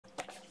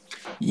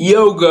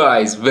Yo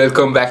guys,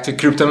 welcome back to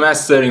Crypto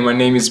Mastering. My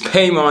name is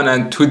Payman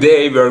and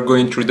today we are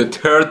going through the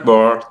third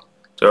part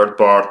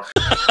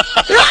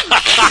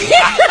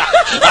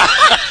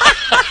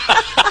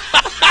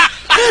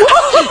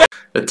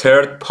the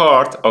third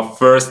part of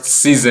first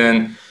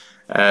season,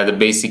 the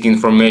basic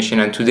information,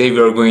 and today we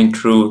are going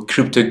through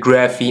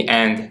cryptography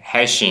and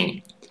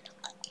hashing.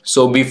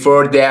 So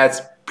before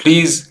that,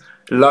 please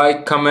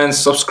like, comment,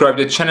 subscribe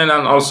to the channel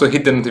and also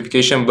hit the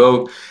notification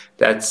bell.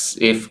 That's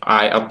if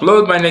I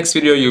upload my next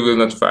video, you will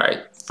notify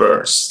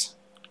first.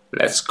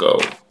 Let's go.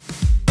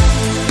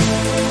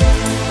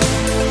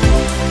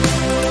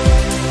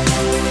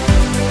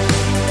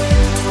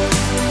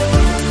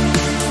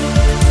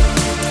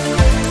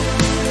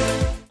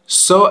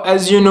 So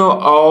as you know,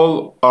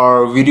 all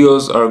our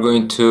videos are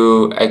going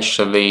to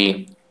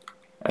actually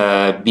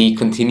be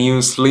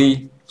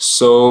continuously.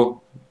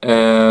 So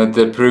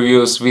the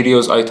previous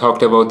videos I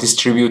talked about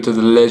distributed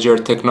ledger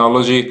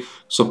technology.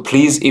 So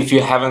please, if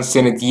you haven't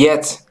seen it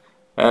yet,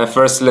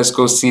 first let's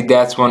go see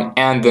that one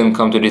and then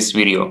come to this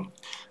video.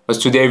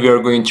 Because today we are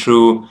going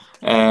through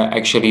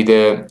actually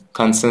the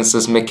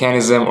consensus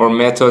mechanism or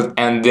method,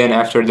 and then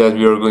after that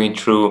we are going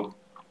through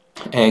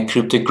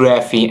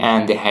cryptography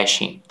and the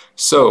hashing.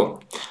 So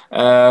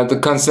the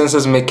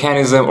consensus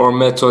mechanism or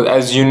method,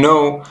 as you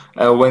know,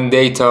 when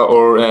data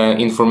or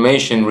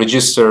information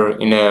register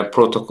in a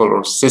protocol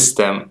or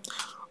system,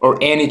 or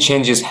any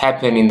changes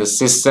happen in the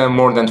system,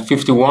 more than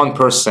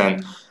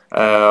 51%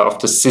 of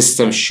the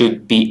system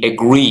should be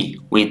agree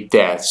with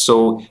that.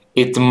 So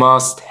it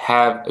must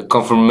have a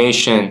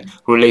confirmation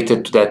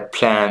related to that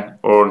plan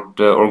or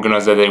the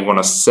organizer they want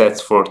to set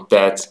for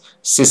that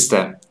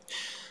system.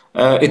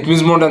 It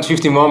means more than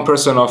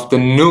 51% of the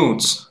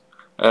nodes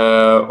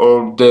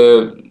or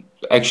the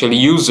actual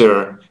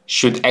user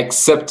should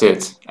accept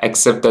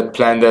that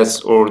plan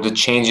or the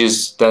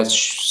changes that's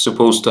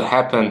supposed to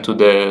happen to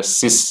the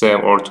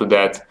system or to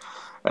that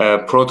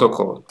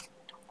protocol.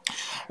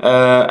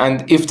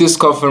 And if this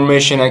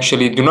confirmation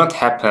actually do not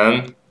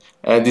happen,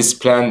 this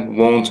plan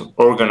won't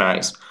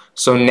organize.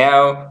 So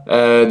now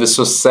the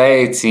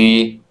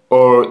society,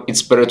 or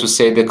it's better to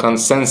say the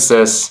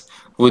consensus,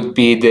 would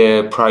be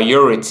the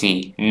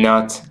priority,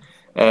 not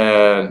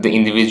the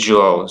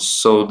individual.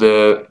 So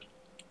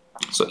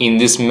in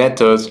this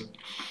method,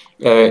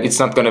 it's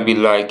not going to be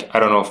like, I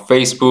don't know,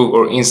 Facebook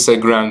or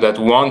Instagram, that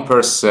one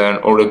person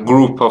or a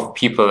group of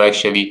people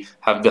actually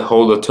have the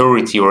whole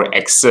authority or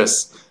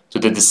access to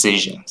the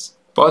decisions.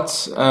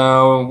 But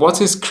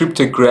what is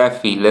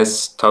cryptography?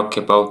 Let's talk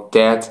about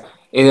that.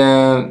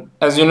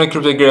 As you know,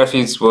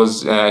 cryptography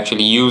was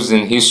actually used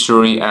in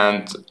history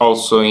and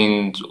also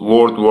in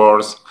world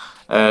wars.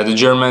 The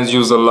Germans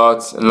use a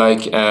lot,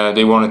 like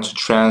they wanted to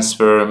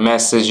transfer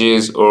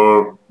messages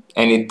or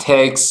any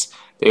text.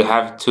 They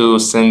have to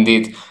send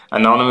it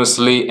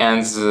anonymously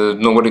and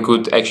nobody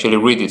could actually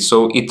read it.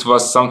 So it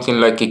was something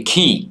like a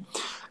key,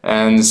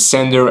 and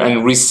sender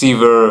and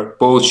receiver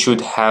both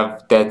should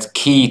have that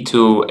key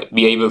to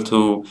be able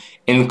to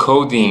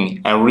encoding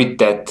and read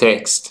that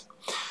text.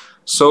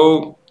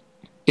 So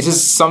it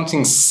is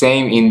something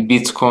same in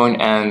Bitcoin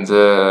and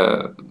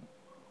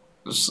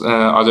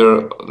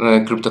other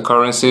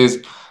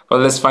cryptocurrencies,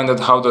 but let's find out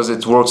how does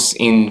it works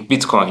in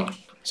Bitcoin.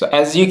 So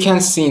as you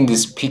can see in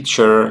this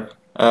picture,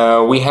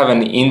 we have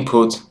an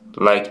input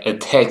like a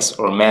text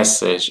or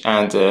message,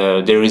 and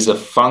there is a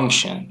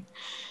function,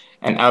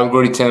 an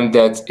algorithm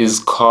that is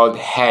called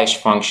hash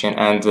function,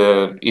 and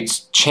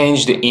it's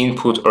changed the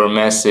input or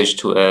message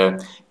to a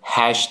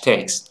hash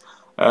text,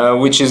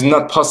 which is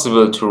not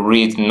possible to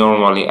read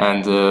normally,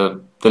 and the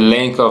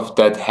length of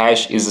that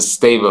hash is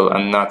stable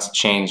and not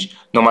changed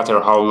no matter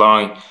how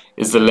long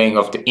is the length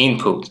of the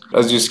input.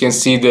 As you can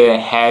see, the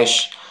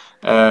hash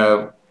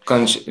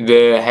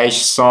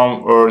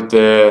sum or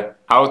the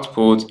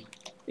output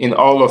in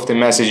all of the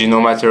messages, no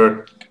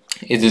matter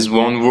it is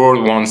one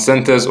word, one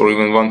sentence, or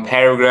even one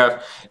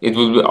paragraph, it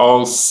will be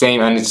all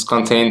same, and it's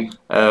contain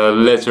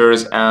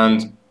letters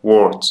and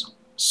words.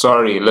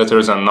 Sorry,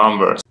 letters and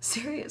numbers.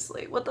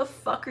 Seriously, what the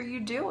fuck are you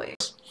doing?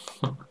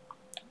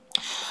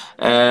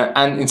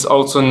 And it's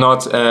also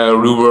not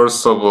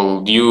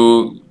reversible.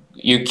 You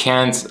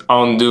can't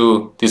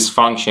undo this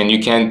function.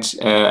 You can't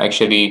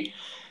actually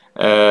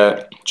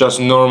just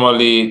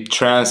normally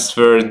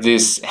transfer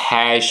this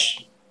hash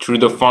through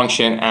the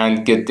function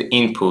and get the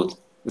input.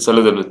 It's a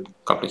little bit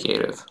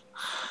complicated.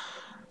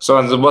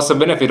 So what's the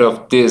benefit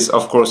of this?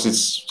 Of course,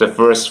 it's the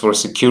first for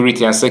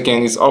security, and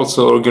second, it's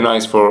also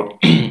organized for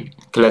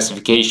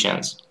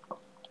classifications.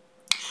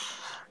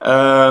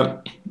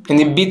 And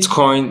in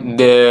Bitcoin,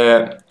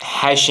 the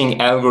hashing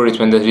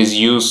algorithm that is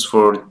used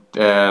for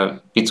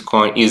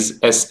Bitcoin is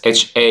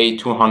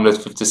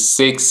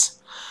SHA-256,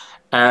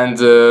 and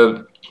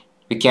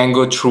we can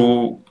go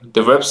through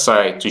the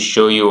website to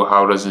show you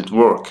how does it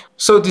work.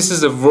 So this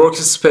is the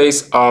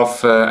workspace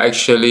of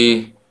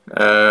actually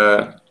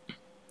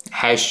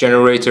hash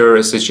generator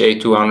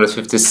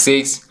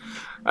SHA-256.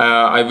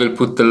 I will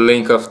put the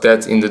link of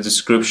that in the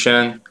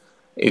description.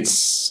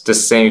 it's the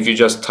same. If you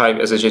just type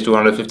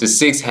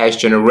SHA-256 hash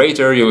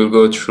generator, you will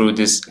go through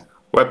this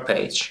web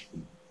page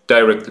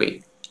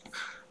directly.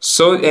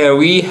 So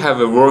we have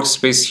a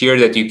workspace here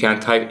that you can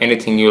type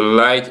anything you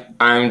like.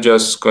 I'm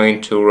just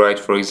going to write,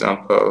 for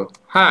example,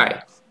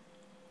 hi.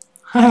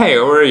 Hi,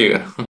 how are you?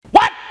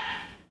 What?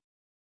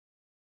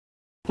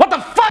 What the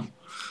fuck?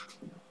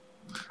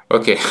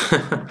 Okay.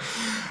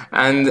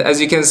 And as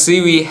you can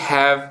see, we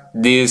have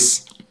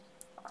these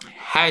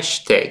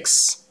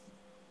hashtags,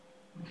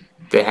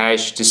 the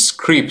hash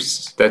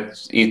scripts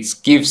that it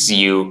gives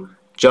you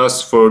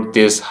just for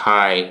this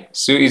hi.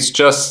 So it's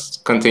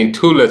just contain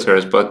 2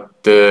 letters, but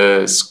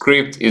the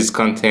script is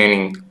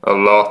containing a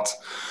lot.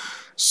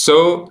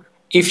 So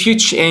if you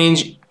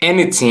change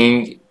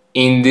anything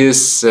in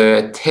this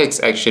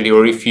text actually,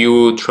 or if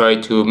you try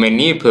to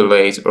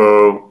manipulate,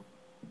 or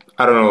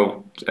I don't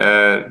know,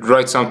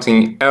 write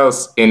something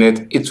else in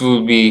it, it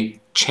will be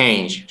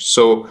changed.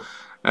 So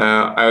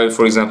I will,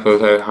 for example,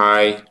 type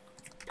hi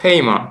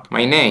Payman,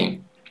 my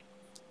name.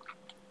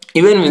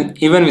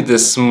 Even with the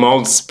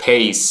small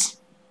space,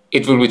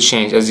 it will be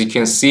changed. As you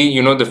can see,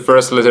 you know, the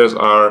first letters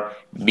are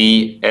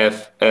B,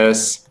 F,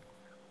 S,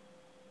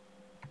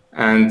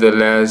 and the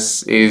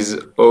last is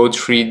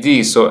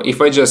O3D. So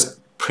if I just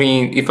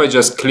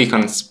click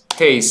on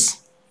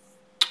space,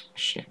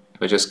 shit,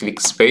 if I just click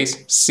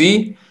space,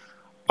 see,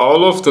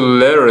 all of the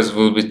letters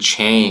will be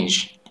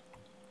changed,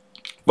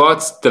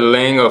 but the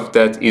length of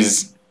that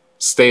is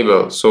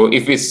stable. So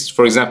if it's,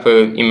 for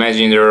example,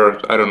 imagine there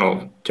are, I don't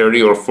know,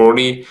 30 or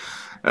 40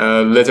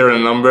 letter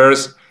and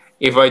numbers.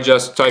 If I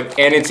just type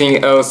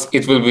anything else,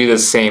 it will be the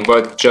same,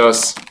 but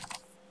just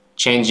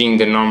changing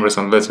the numbers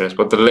and letters,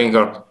 but the length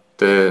are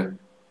the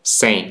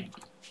same.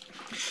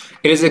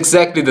 It is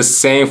exactly the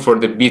same for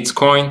the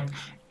Bitcoin,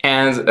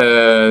 and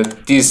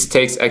this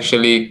text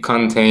actually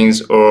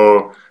contains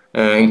or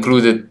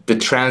included the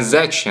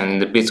transaction in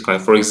the Bitcoin.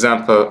 For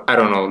example, I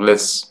don't know,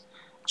 let's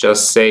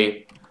just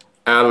say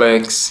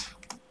Alex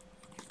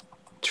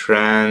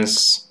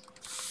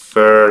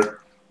transferred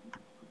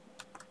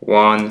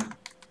 1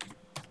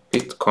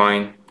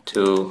 Bitcoin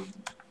to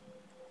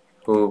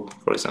who,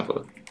 for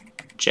example,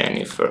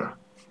 Jennifer.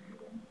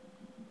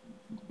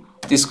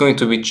 This is going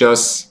to be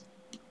just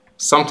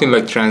something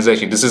like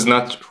transaction. This is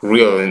not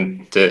real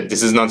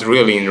this is not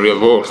really in real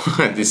world.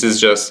 This is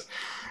just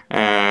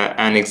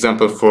an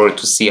example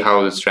to see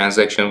how the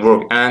transaction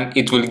work, and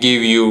it will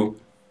give you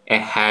a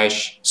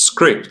hash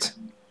script.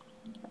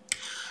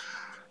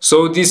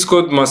 So this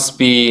code must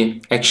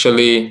be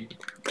actually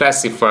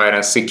classified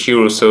and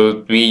secure,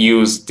 so we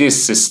use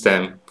this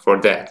system for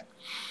that.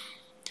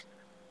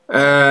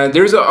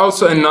 There's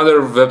also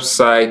another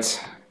website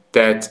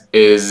that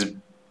is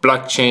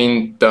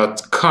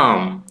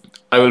blockchain.com.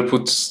 I will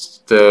put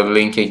the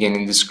link again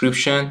in the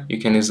description. You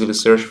can easily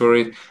search for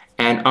it.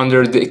 And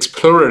under the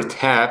Explorer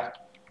tab,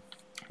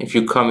 if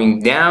you're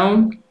coming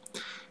down,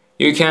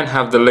 you can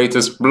have the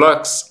latest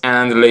blocks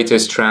and the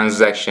latest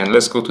transaction.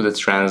 Let's go to the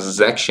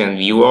transaction,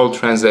 view all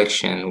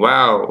transaction.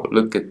 Wow,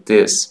 look at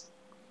this.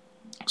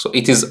 So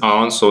it is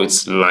on, so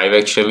it's live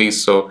actually.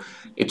 So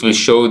it will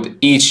show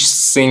each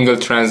single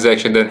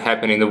transaction that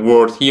happened in the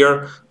world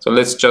here. So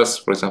let's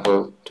just, for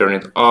example, turn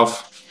it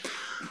off.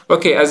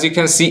 Okay, as you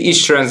can see,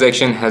 each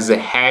transaction has a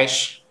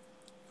hash.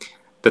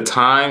 The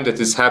time that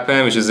this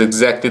happened, which is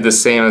exactly the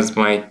same as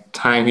my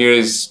time here,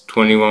 is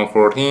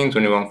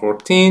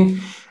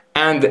 2114,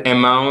 and the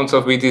amount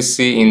of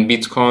BTC in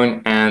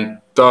Bitcoin and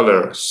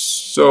dollars.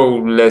 So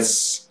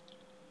let's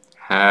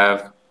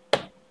go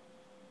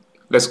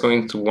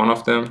into one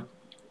of them,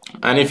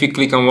 and if you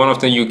click on one of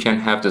them, you can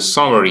have the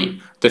summary,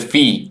 the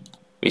fee,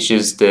 which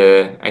is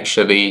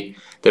actually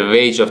the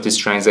wage of this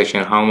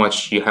transaction, how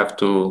much you have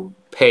to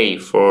pay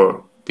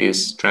for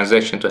this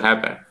transaction to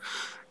happen.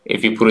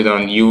 If you put it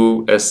on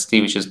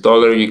USD, which is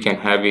dollar, you can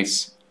have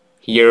it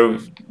here.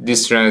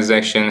 This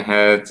transaction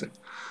had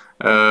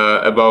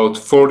about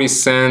 40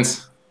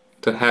 cents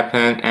to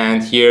happen,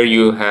 and here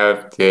you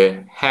have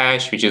the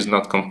hash, which is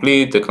not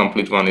complete. The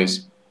complete one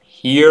is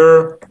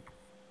here,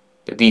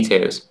 the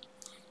details.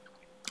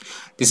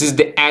 This is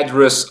the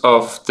address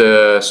of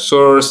the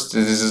source.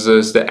 This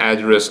is the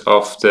address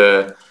of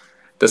the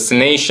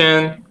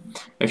destination.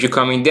 If you're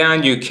coming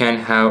down, you can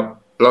have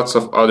lots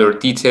of other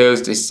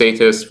details, the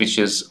status, which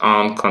is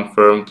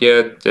unconfirmed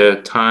yet,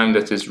 the time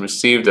that is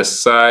received, the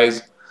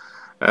size,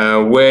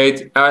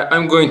 weight.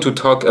 I'm going to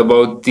talk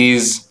about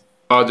these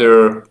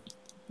other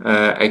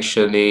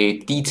actually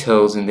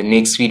details in the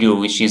next video,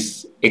 which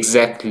is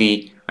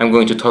exactly, I'm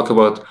going to talk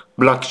about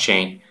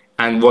blockchain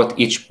and what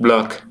each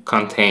block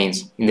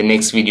contains in the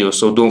next video.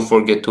 So don't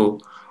forget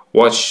to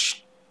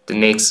watch the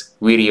next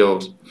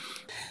videos.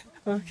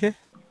 Okay.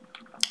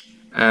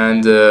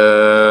 And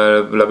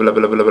blah blah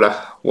blah blah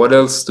blah. What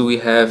else do we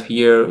have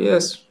here?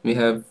 Yes, we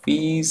have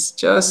these,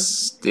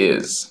 just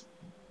this.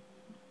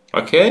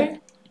 Okay,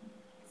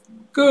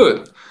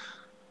 good.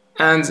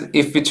 And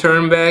if we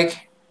turn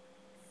back,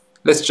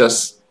 let's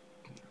just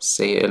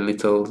say a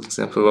little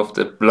example of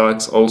the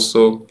blocks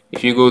also.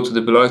 If you go to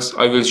the blocks,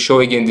 I will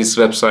show again this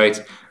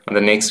website on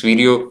the next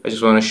video. I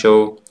just want to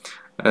show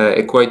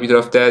a quite bit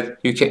of that.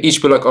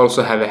 Each block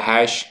also have a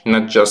hash,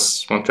 not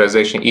just one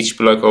transaction. Each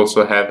block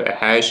also have a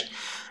hash,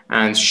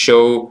 and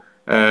show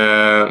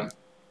when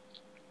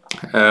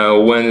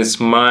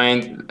it's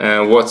mined,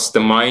 what's the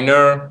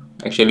miner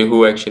actually,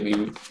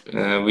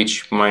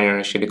 which miner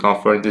actually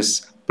confirmed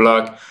this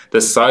block, the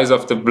size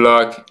of the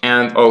block,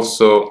 and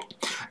also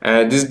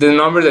this the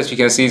number that you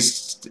can see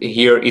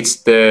here. It's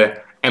the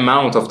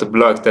amount of the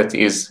block that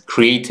is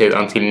created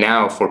until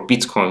now for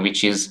Bitcoin,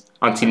 which is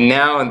until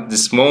now at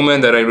this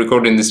moment that I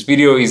record in this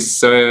video is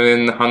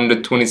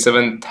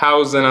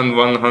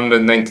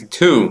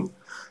 727,192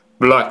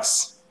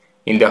 blocks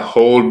in the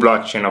whole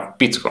blockchain of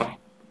Bitcoin.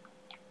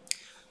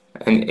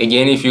 And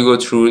again, if you go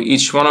through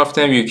each one of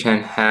them, you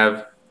can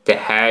have the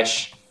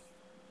hash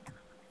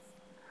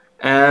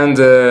and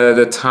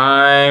the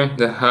time,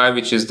 the high,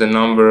 which is the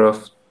number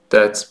of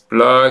that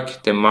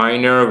block, the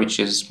miner, which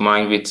is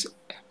mined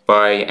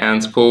by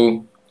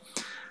Antpool,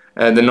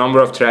 the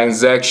number of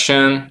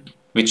transaction,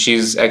 which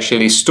is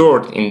actually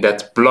stored in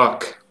that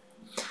block.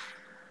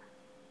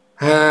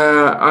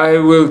 I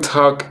will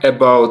talk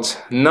about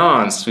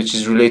nonce, which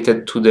is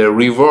related to the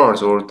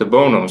rewards or the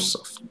bonus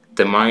of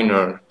the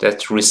miner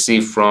that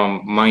receive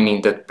from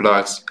mining that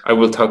blocks. I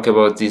will talk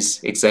about this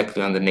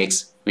exactly on the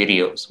next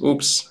videos.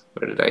 Oops,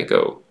 where did I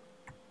go?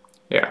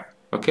 Yeah,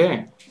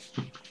 okay.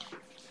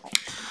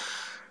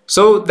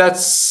 So that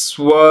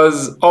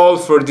was all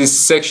for this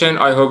section.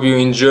 I hope you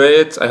enjoy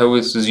it. I hope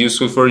it was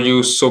useful for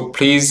you. So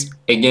please,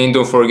 again,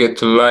 don't forget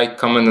to like,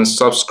 comment, and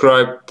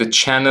subscribe the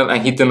channel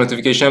and hit the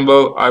notification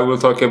bell. I will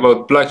talk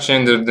about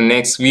blockchain in the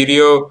next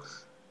video.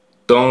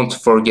 Don't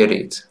forget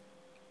it.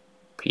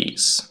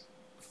 Peace.